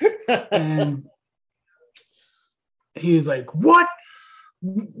 And he was like, "What?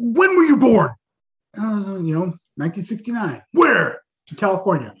 When were you born?" And I was, 1969. Where? In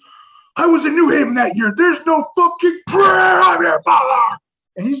California. I was in New Haven that year. There's no fucking prayer. I'm your father.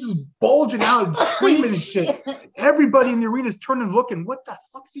 And he's just bulging out and screaming and shit. Everybody in the arena is turning looking. What the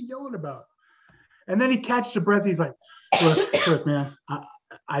fuck is he yelling about? And then he catches a breath. He's like, look, man,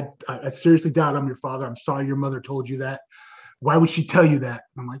 I seriously doubt I'm your father. I'm sorry your mother told you that. Why would she tell you that?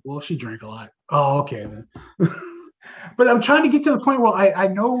 I'm like, well, she drank a lot. Oh, okay then. But I'm trying to get to the point where I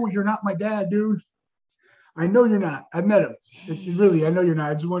know you're not my dad, dude. I know you're not. I met him. Really, I know you're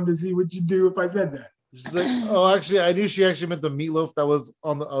not. I just wanted to see what you'd do if I said that. She's like, oh, actually, I knew she actually meant the meatloaf that was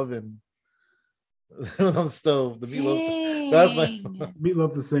on the oven. On the stove. The meatloaf. That's my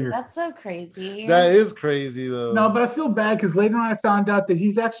Meatloaf the singer. That's so crazy. That is crazy though. No, but I feel bad because later on I found out that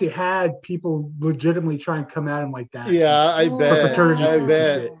he's actually had people legitimately try and come at him like that. Yeah, I bet. I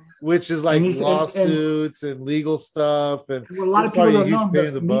bet. Which is like lawsuits and legal stuff, and a lot of people don't know pain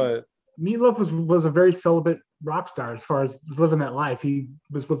in the butt. Meatloaf was a very celibate rock star as far as living that life. He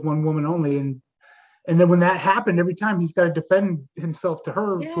was with one woman only, and then when that happened, every time he's got to defend himself to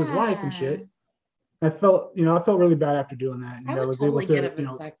her, to his wife and shit. I felt really bad after doing that. I would totally get a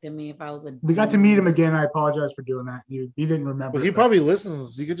vasectomy if I was a. We got to meet him again. I apologize for doing that. You didn't remember. Well, he probably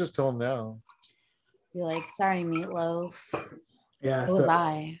listens. You could just tell him now. Be like, sorry, Meatloaf. Yeah, it was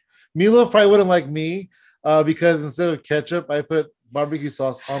I. Meatloaf probably wouldn't like me because instead of ketchup, I put barbecue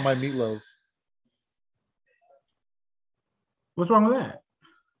sauce on my meatloaf. What's wrong with that?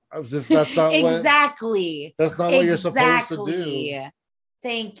 That's not exactly. That's not what you're supposed to do.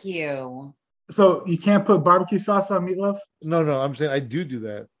 Thank you. So you can't put barbecue sauce on meatloaf? No, I'm saying I do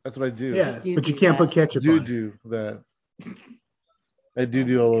that. That's what I do. Yeah, but you can't put ketchup on. Do that. I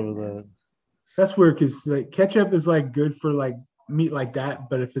do all over that. That's weird because like ketchup is like good for like meat like that,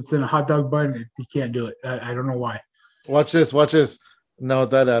 but if it's in a hot dog bun, you can't do it. I don't know why. Watch this. Now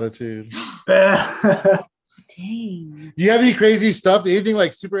with that attitude. Dang. Do you have any crazy stuff? Anything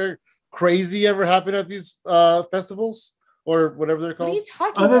like super crazy ever happen at these festivals? or whatever they're called. What are you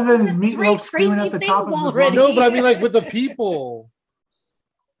talking Other about? than Meatloaf screaming at the top of his lungs. No, but I mean like with the people.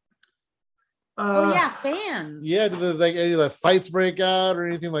 Oh yeah, fans. Yeah, do like any like fights break out or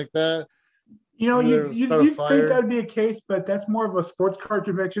anything like that? You know, you'd think that'd be a case, but that's more of a sports car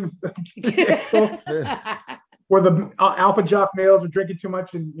convention where the alpha jock males are drinking too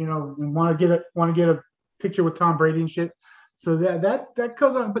much and and want to get a picture with Tom Brady and shit. So that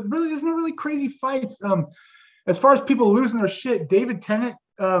goes on, but really there's no really crazy fights. As far as people losing their shit, David Tennant,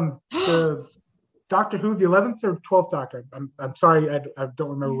 the Doctor Who, the 11th or 12th Doctor. I'm sorry, I don't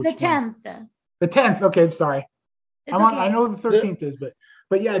remember. He's the 10th. The 10th. Okay, I'm sorry. I know the 13th is,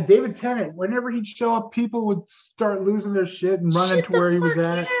 but yeah, David Tennant. Whenever he'd show up, people would start losing their shit and run into where he was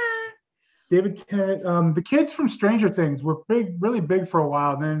at. David Tennant. The kids from Stranger Things were really big for a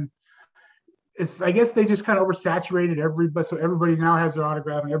while. And then I guess they just kind of oversaturated everybody, so everybody now has their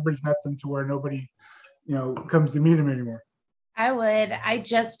autograph and everybody's met them to where nobody, comes to meet them anymore. I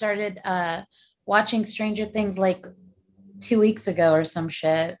just started watching Stranger Things like 2 weeks ago or some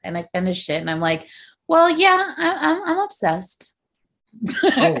shit, and I finished it, and I'm like, well, yeah, I'm obsessed.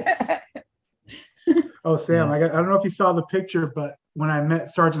 Oh, Sam, I don't know if you saw the picture, but when I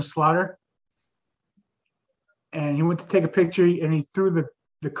met Sergeant Slaughter, and he went to take a picture, and he threw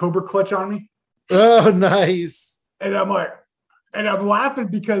the Cobra clutch on me. Oh, nice. And I'm laughing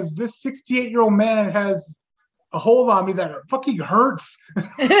because this 68-year-old man has a hold on me that fucking hurts.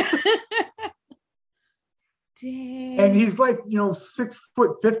 Dang. And he's like,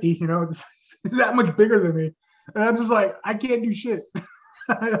 6'50", he's that much bigger than me. And I'm just like, I can't do shit.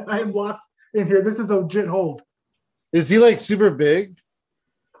 I am locked in here. This is a legit hold. Is he like super big?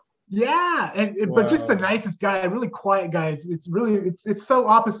 Yeah, Wow. But just the nicest guy, a really quiet guy. It's so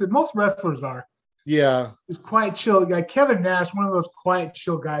opposite. Most wrestlers are. Yeah. He's quiet, chill guy. Kevin Nash, one of those quiet,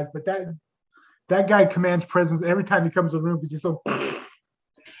 chill guys, but that guy commands presence every time he comes to the room because he's so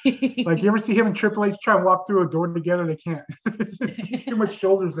like, you ever see him and Triple H try and walk through a door together? They can't. There's too much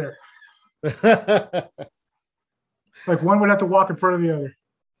shoulders there. Like one would have to walk in front of the other.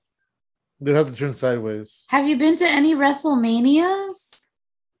 They'd have to turn sideways. Have you been to any WrestleManias?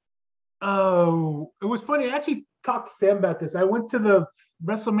 Oh, it was funny. I actually talked to Sam about this. I went to the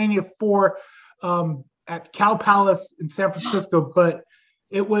WrestleMania 4 at Cow Palace in San Francisco, but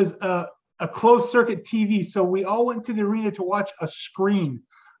it was a closed circuit TV. So we all went to the arena to watch a screen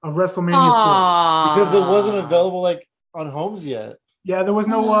of WrestleMania 4 because it wasn't available like on homes yet. Yeah, there was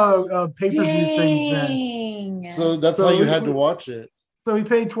no pay-per-view things then. So that's how you had to watch it. So we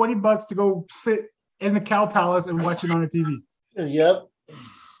paid $20 to go sit in the Cow Palace and watch it on a TV. Yep.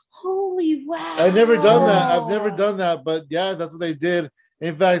 Holy wow. I've never done that, but yeah, that's what they did.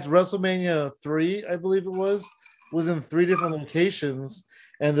 In fact, WrestleMania 3, I believe it was in 3 different locations.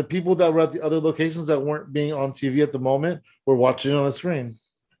 And the people that were at the other locations that weren't being on TV at the moment were watching it on a screen.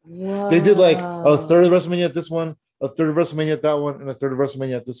 Whoa. They did like a third of WrestleMania at this one, a third of WrestleMania at that one, and a third of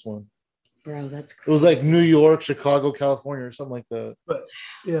WrestleMania at this one. Bro, that's crazy. It was like New York, Chicago, California, or something like that. But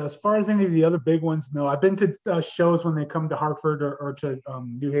yeah, as far as any of the other big ones, no. I've been to shows when they come to Hartford or to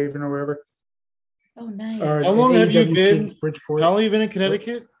New Haven or wherever. Oh, nice. How long have you been? How long have you been in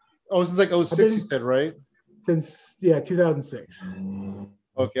Connecticut? Oh, since like 06, you said, right? Since 2006.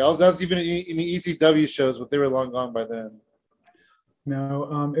 Okay, I was even in the ECW shows, but they were long gone by then.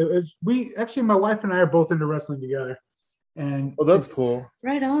 No, my wife and I are both into wrestling together, and that's cool.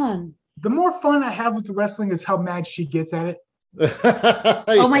 Right on. The more fun I have with the wrestling is how mad she gets at it.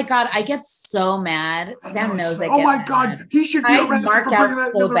 Oh my god, I get so mad. Sam knows I get. Oh my god, he should be arrested. I mark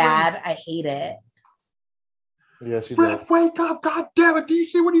out so bad. I hate it. Yeah, she does. Wake up! God damn it! Do you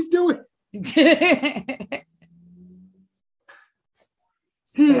see what he's doing?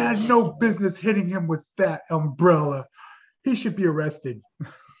 He has no business hitting him with that umbrella. He should be arrested.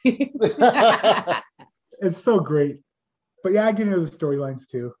 It's so great. But yeah, I get into the storylines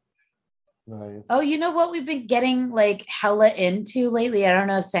too. Nice. Oh, you know what we've been getting like hella into lately? I don't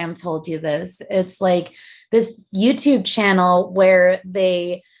know if Sam told you this. It's like this YouTube channel where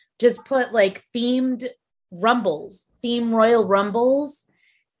they just put like themed Royal Rumbles.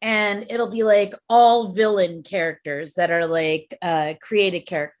 And it'll be like all villain characters that are like created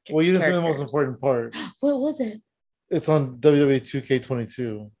characters. Well, you didn't say the most important part. What was it? It's on WWE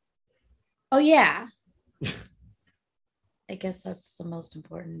 2K22. Oh, yeah. I guess that's the most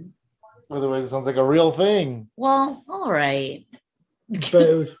important. Otherwise, it sounds like a real thing. Well, all right. But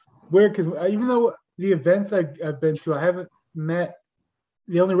it was weird because even though the events I've been to, I haven't met,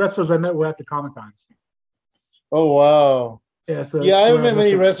 the only wrestlers I met were at the Comic-Cons. Oh, wow. Yeah, I haven't met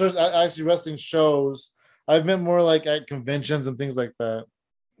many wrestlers at actually wrestling shows. I've met more like at conventions and things like that.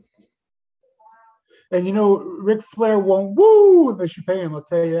 And Ric Flair won't woo unless you pay him. I'll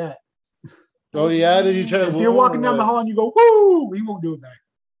tell you that. Oh yeah, did you try to? If you're walking down the hall and you go woo, he won't do it back.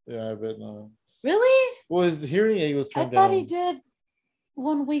 Yeah, I bet not. Really? Well, his hearing aid was turned down. I thought down. he did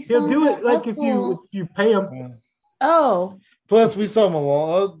when we saw him. He'll do it like if you pay him. Yeah. Oh. Plus, we saw him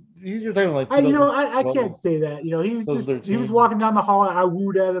along. You're talking like I can't say that. He was walking down the hall. I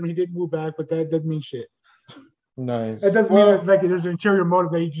wooed at him. He didn't woo back, but that doesn't mean shit. Nice. It doesn't mean that, like there's an interior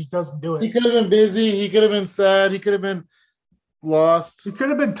motive that he just doesn't do it. He could have been busy. He could have been sad. He could have been lost. He could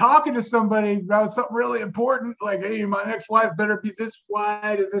have been talking to somebody about something really important, like, "Hey, my ex-wife better be this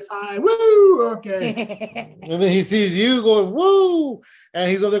wide and this high." Woo! Okay. And then he sees you going woo, and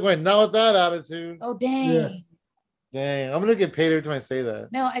he's over there going, "Not with that attitude." Oh dang! Yeah. Dang, I'm gonna get paid every time I say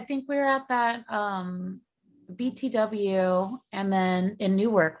that. No, I think we were at that BTW and then in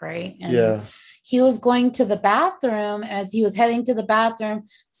Newark, right? And yeah. He was going to the bathroom. As he was heading to the bathroom,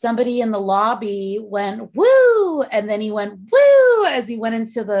 somebody in the lobby went woo, and then he went woo as he went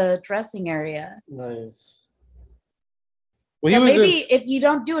into the dressing area. Nice. Well, so maybe if you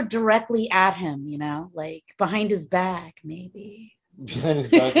don't do it directly at him, like behind his back, maybe. Behind his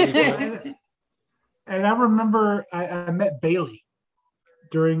back. And I remember I met Bailey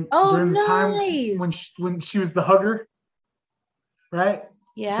during the time when she was the hugger, right?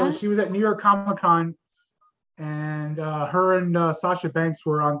 Yeah. So she was at New York Comic Con, and her and Sasha Banks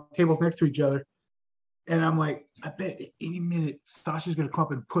were on tables next to each other. And I'm like, I bet any minute Sasha's gonna come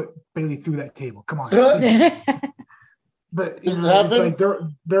up and put Bailey through that table. Come on. But it's like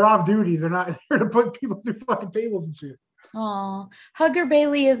they're off duty. They're not here to put people through fucking tables and shit. Oh, Hugger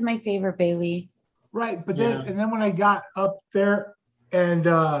Bailey is my favorite Bailey. Right, but then when I got up there and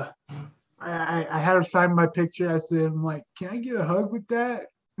I had her sign my picture, I said, I'm like, "Can I get a hug with that?"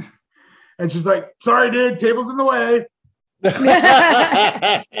 And she's like, "Sorry, dude, table's in the way."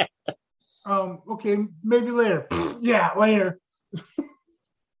 Okay, maybe later. Yeah, later.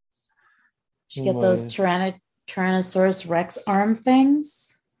 Should get those Tyrannosaurus Rex arm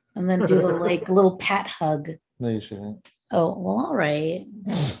things and then do the little pat hug. No, you shouldn't. Oh, well, all right.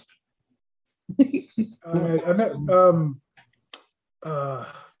 I met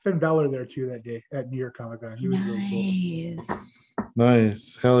Finn Balor there too that day at New York Comic Con. He was really cool.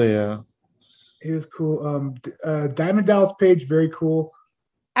 Nice. Hell yeah. He was cool. Diamond Dallas Page, very cool.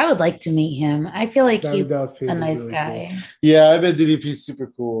 I would like to meet him. I feel like he's a nice really guy. Cool. Yeah, I bet DDP's super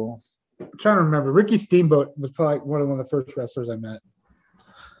cool. I'm trying to remember. Ricky Steamboat was probably one of the first wrestlers I met.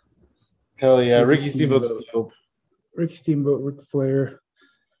 Hell yeah, Ricky Steamboat's dope. Ricky Steamboat, Ric Flair.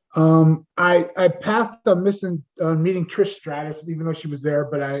 I passed on meeting Trish Stratus, even though she was there,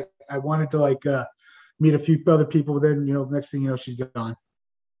 but I wanted to meet a few other people. Then next thing you know, she's gone.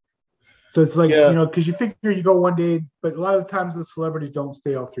 So it's like because you figure you go one day, but a lot of the times the celebrities don't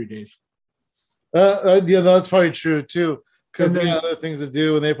stay all 3 days. That's probably true too, because they got other things to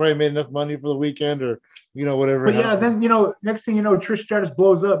do, and they probably made enough money for the weekend or whatever. But yeah, then next thing you know, Trish Stratus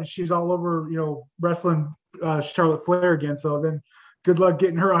blows up and she's all over wrestling Charlotte Flair again. So then, good luck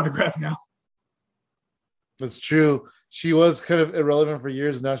getting her autograph now. That's true. She was kind of irrelevant for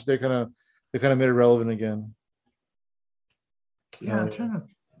years. Now they kind of made her relevant again. Yeah, I'm trying to.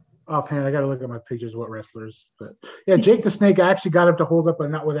 Offhand, I got to look at my pictures of what wrestlers. But yeah, Jake the Snake, I actually got him to hold up a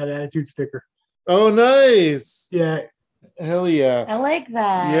Not With That Attitude sticker. Oh, nice. Yeah. Hell yeah. I like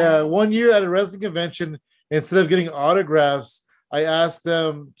that. Yeah. One year at a wrestling convention, instead of getting autographs, I asked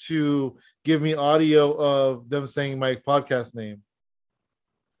them to give me audio of them saying my podcast name.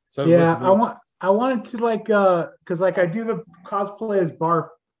 So I wanted to because I do the cosplay as Barf,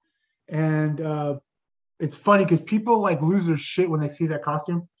 and it's funny because people lose their shit when they see that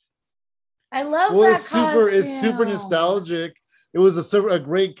costume. I love that costume. It's super nostalgic. It was a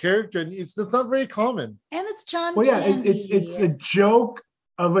great character, and it's not very common. And it's John. Well, yeah, it's a joke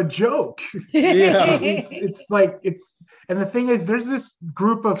of a joke. Yeah, and the thing is, there's this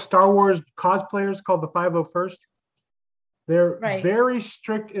group of Star Wars cosplayers called the 501st. They're very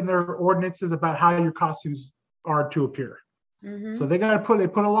strict in their ordinances about how your costumes are to appear. Mm-hmm. So they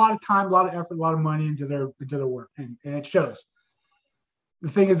put a lot of time, a lot of effort, a lot of money into their work, and it shows. The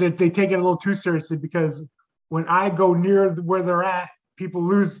thing is that they take it a little too seriously, because when I go near where they're at, people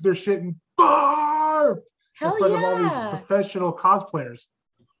lose their shit and barf in front of all these professional cosplayers.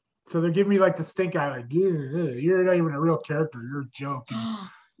 So they're giving me the stink eye, you're not even a real character. You're a joke.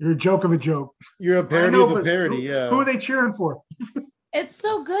 You're a joke of a joke. You're a parody of a parody. Who are they cheering for? It's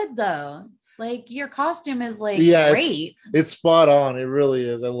so good though. Your costume is great. It's spot on. It really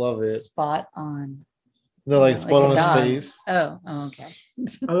is. I love it. Spot on. No, spot on his face. Oh, okay.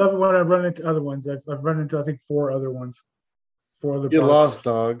 I love it when I run into other ones. I've run into, I think, 4 other ones. 4 other. You lost,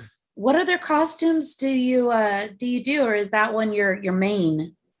 dog. What other costumes do you do, or is that one your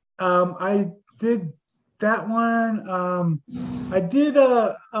main? I did that one. I did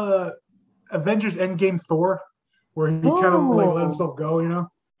Avengers Endgame Thor, where he kind of like let himself go, you know.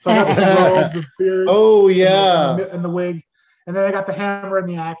 So I got the robe, the beard. Oh yeah, and the wig, and then I got the hammer and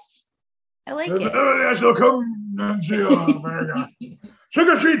the axe. I like it. I shall come and see you.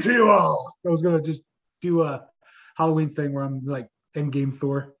 Sugar sweet to you all. I was gonna just do a Halloween thing where I'm like Endgame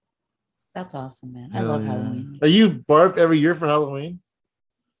Thor. That's awesome, man. I love Halloween. Are you barf every year for Halloween?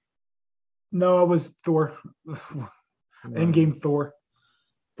 No, I was Thor. Endgame Thor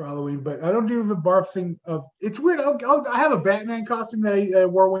for Halloween, but I don't do the barf thing. It's weird. I have a Batman costume that I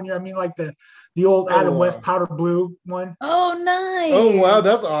wore one year. I mean, like the old Adam West powder blue one. Oh, nice. Oh wow,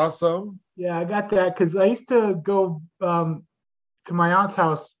 that's awesome. Yeah, I got that because I used to go to my aunt's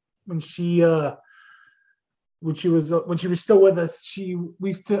house when she was still with us. We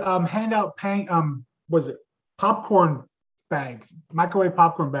used to hand out popcorn bags, microwave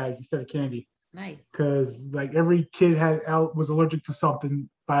popcorn bags instead of candy. Nice. Because like every kid was allergic to something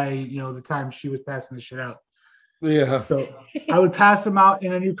by the time she was passing the shit out. Yeah. So I would pass them out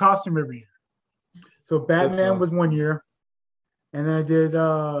in a new costume every year. So Batman was one year, and then I did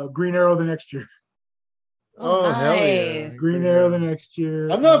Green Arrow the next year. Oh nice. Hell yeah! Green Arrow the next year.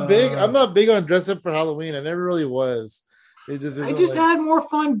 I'm not big on dress up for Halloween. I never really was. I just had more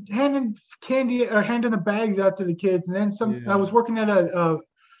fun handing candy or handing the bags out to the kids, and then some. Yeah. I was working at a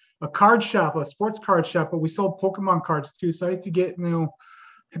card shop, a sports card shop, but we sold Pokemon cards too. So I used to get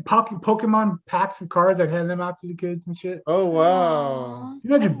Pokemon packs of cards. I'd hand them out to the kids and shit. Oh wow!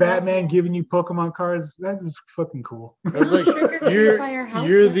 You imagine Batman giving you Pokemon cards? That is fucking cool. That's like you're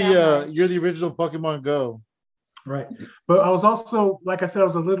the original Pokemon Go. Right. But I was also, like I said, I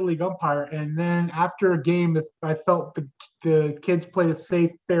was a Little League umpire. And then after a game, if I felt the kids played a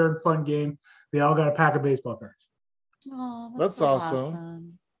safe, fair, and fun game, they all got a pack of baseball cards. Oh, that's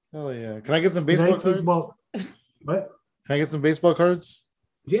awesome. Hell yeah. Can I get some baseball cards? What? Can I get some baseball cards?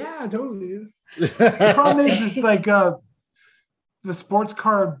 Yeah, totally. The problem is like the sports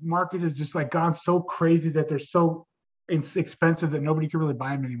card market has just like gone so crazy that they're so expensive that nobody can really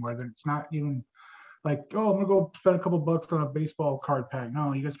buy them anymore. That it's not even like, oh, I'm gonna go spend a couple bucks on a baseball card pack.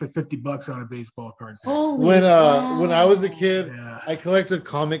 No, you gotta spend $50 on a baseball card pack. When I was a kid, I collected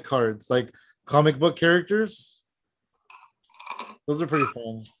comic cards, like comic book characters. Those are pretty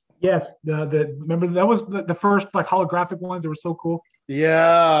fun. Yes, remember that was the first like holographic ones that were so cool.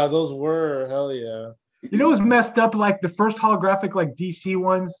 Yeah, those were hell yeah. You know, it was messed up. Like the first holographic, like DC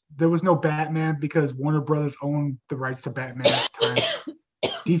ones, there was no Batman because Warner Brothers owned the rights to Batman at the time.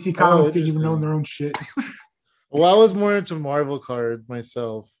 DC Comics didn't even own their own shit. Well, I was more into Marvel card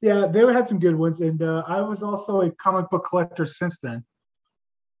myself. Yeah, they had some good ones, and I was also a comic book collector since then.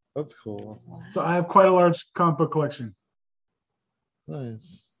 That's cool. So I have quite a large comic book collection.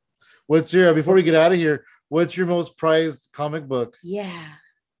 Nice. What's your before we get out of here? What's your most prized comic book? Yeah.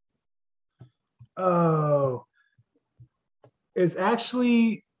 Oh, it's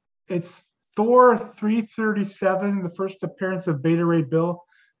Thor 337, the first appearance of Beta Ray Bill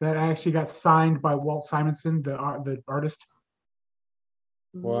that actually got signed by Walt Simonson, the artist.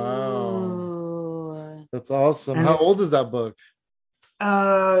 Wow. Ooh. That's awesome. And how old is that book?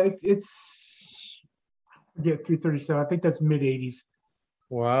 It's 337. I think that's mid 80s.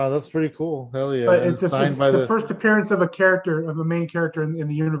 Wow, that's pretty cool. Hell yeah. But it's the first appearance of a main character in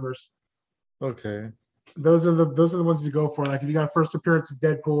the universe. Okay. Those are the ones you go for. Like if you got a first appearance of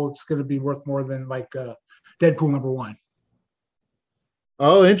Deadpool, it's going to be worth more than like Deadpool ¡1.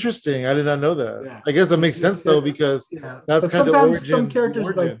 Oh, interesting. I did not know that. Yeah. I guess that makes sense though, because that's kind of the origin. Some characters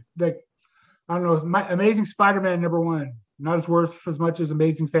like I don't know, Amazing Spider-Man #1, not as worth as much as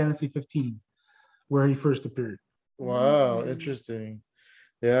Amazing Fantasy 15, where he first appeared. Wow, interesting.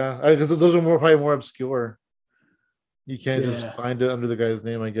 Yeah, because those are probably more obscure. You can't just find it under the guy's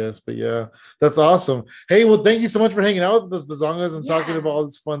name, I guess. But yeah, that's awesome. Hey, well, thank you so much for hanging out with us, Bazongas, and talking about all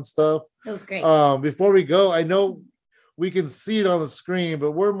this fun stuff. It was great. Before we go, I know we can see it on the screen, but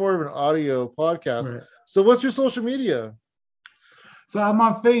we're more of an audio podcast. Right. So what's your social media? So I'm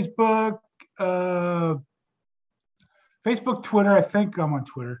on Facebook, Twitter. I think I'm on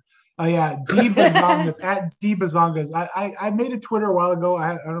Twitter. Yeah, D Bazongas at D Bazongas. I made a Twitter a while ago.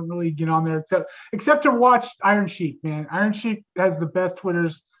 I don't really get on there except to watch Iron Sheik. Man, Iron Sheik has the best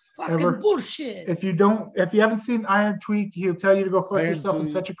Twitters ever. Bullshit. If you haven't seen Iron Tweak, he'll tell you to go fuck yourself in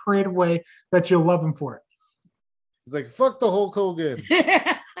such a creative way that you'll love him for it. He's like, fuck the Hulk Hogan.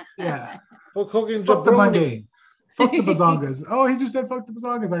 Yeah, Hulk Hogan. Fuck the Monday. Fuck the Bazongas. Oh, he just said fuck the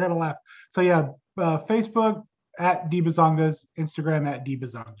Bazongas. I gotta laugh. So yeah, Facebook at D Bazongas, Instagram at D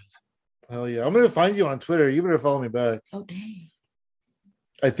Bazongas. Hell yeah! I'm gonna find you on Twitter. You better follow me back. Oh dang!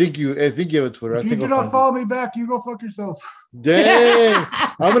 I think you have a Twitter. If you do not follow me back, you go fuck yourself. Dang!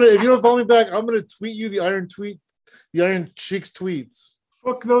 If you don't follow me back, I'm gonna tweet you the Iron Cheeks tweets.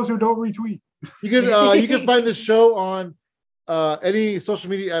 Fuck those who don't retweet. You can find the show on any social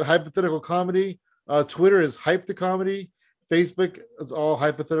media at Hypothetical Comedy. Twitter is Hype the Comedy. Facebook is all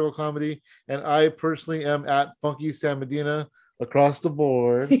Hypothetical Comedy, and I personally am at Funky Sam Medina across the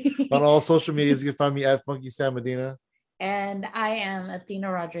board on all social medias. You can find me at Funky Sam Medina. And I am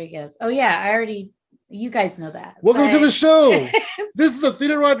Athena Rodriguez. Oh yeah, you guys know that. Welcome to the show. This is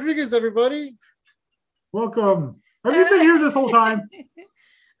Athena Rodriguez, everybody. Welcome. Have you been here this whole time?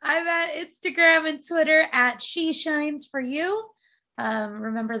 I'm at Instagram and Twitter at She Shines For You.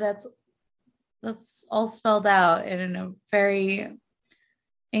 Remember that's all spelled out in a very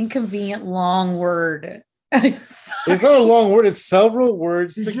inconvenient long word. It's not a long word, it's several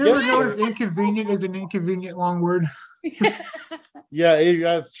words Did together. you ever notice inconvenient is an inconvenient long word? Yeah,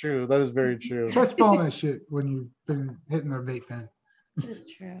 that's true. That is very true. Try spelling that shit when you've been hitting their vape pen. It is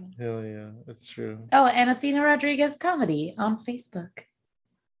true. Hell yeah, it's true. Oh, and Athena Rodriguez Comedy on Facebook.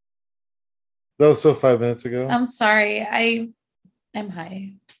 That was so 5 minutes ago. I'm sorry. I'm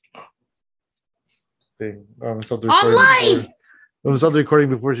high. I'm gonna stop the recording. On live! I'm gonna stop the recording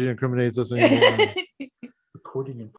before she incriminates us anymore.